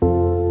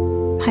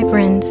Hi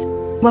friends,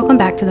 welcome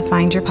back to the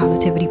Find Your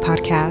Positivity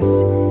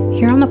podcast.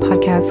 Here on the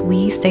podcast,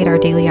 we state our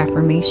daily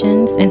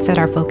affirmations and set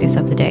our focus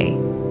of the day.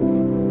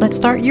 Let's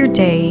start your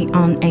day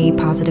on a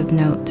positive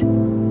note.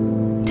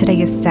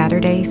 Today is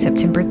Saturday,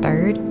 September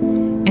 3rd,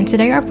 and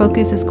today our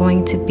focus is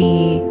going to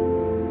be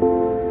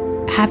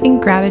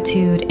having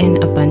gratitude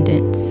in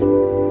abundance.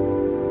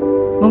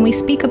 When we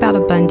speak about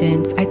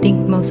abundance, I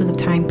think most of the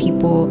time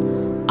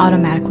people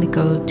automatically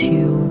go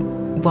to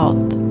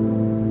wealth.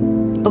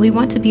 But we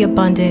want to be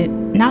abundant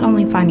not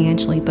only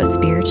financially, but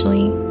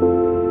spiritually,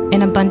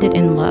 and abundant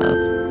in love.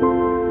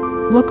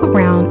 Look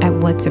around at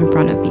what's in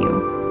front of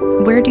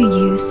you. Where do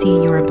you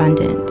see your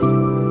abundance?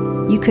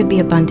 You could be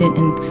abundant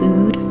in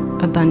food,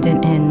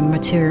 abundant in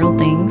material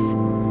things,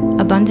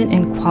 abundant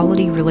in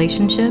quality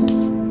relationships,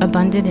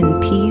 abundant in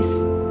peace,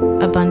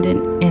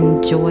 abundant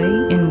in joy,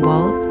 in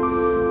wealth,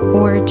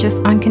 or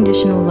just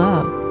unconditional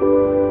love.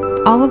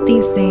 All of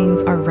these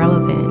things are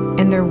relevant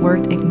and they're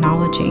worth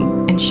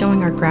acknowledging and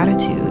showing our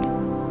gratitude.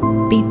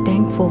 Be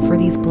thankful for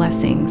these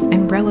blessings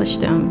and relish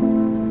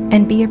them,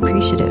 and be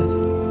appreciative.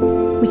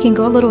 We can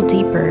go a little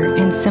deeper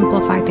and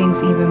simplify things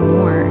even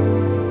more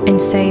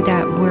and say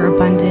that we're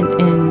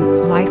abundant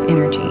in life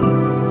energy.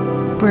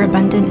 We're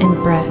abundant in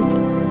breath,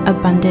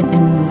 abundant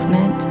in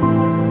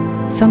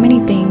movement. So many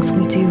things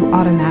we do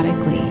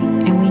automatically,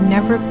 and we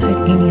never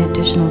put any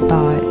additional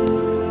thought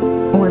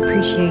or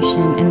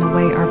appreciation in the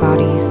way our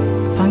bodies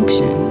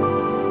function.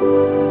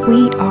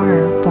 We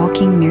are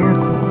walking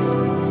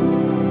miracles.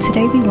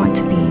 Today we want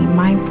to be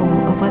mindful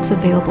of what's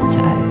available to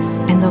us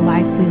and the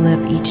life we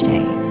live each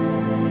day.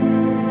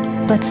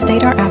 Let's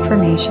state our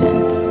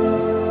affirmations.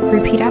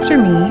 Repeat after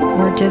me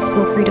or just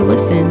feel free to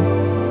listen.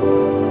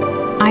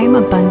 I am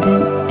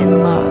abundant in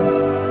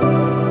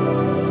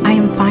love. I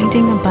am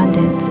finding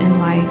abundance in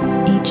life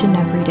each and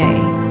every day.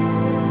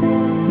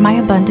 My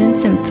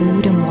abundance in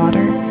food and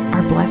water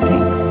are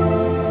blessings.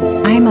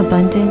 I am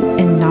abundant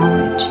in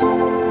knowledge.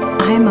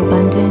 I am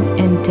abundant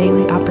in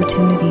daily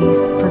opportunities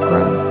for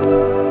growth.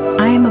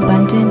 I am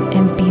abundant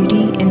in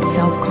beauty and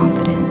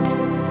self-confidence.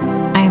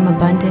 I am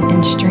abundant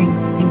in strength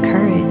and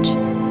courage.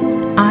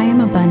 I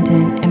am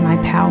abundant in my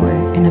power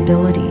and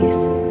abilities.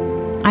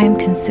 I am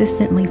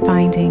consistently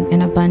finding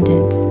an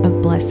abundance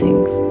of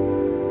blessings.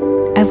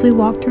 As we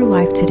walk through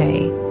life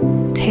today,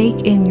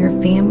 take in your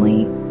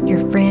family,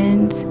 your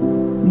friends,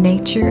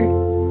 nature,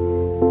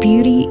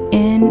 beauty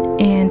in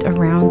and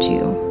around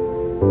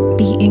you.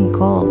 Be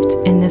engulfed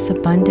in this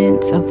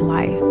abundance of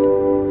life.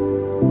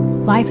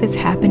 Life is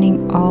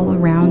happening all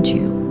around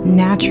you,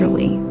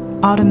 naturally,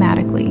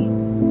 automatically.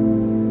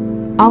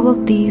 All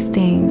of these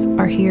things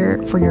are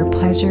here for your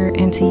pleasure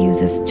and to use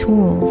as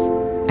tools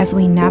as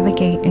we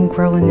navigate and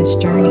grow in this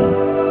journey.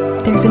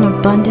 There's an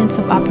abundance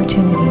of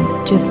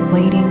opportunities just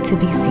waiting to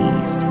be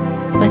seized.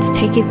 Let's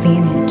take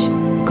advantage.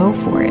 Go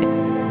for it.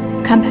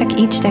 Come back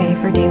each day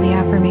for daily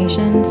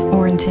affirmations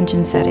or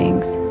intention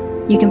settings.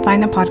 You can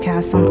find the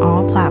podcast on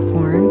all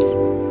platforms.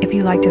 If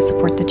you'd like to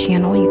support the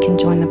channel, you can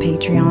join the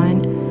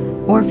Patreon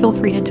or feel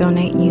free to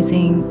donate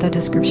using the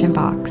description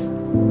box.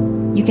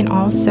 You can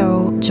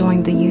also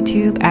join the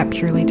YouTube at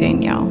Purely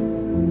Danielle.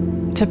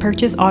 To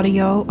purchase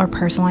audio or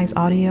personalized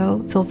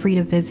audio, feel free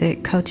to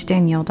visit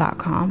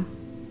CoachDanielle.com.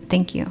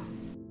 Thank you.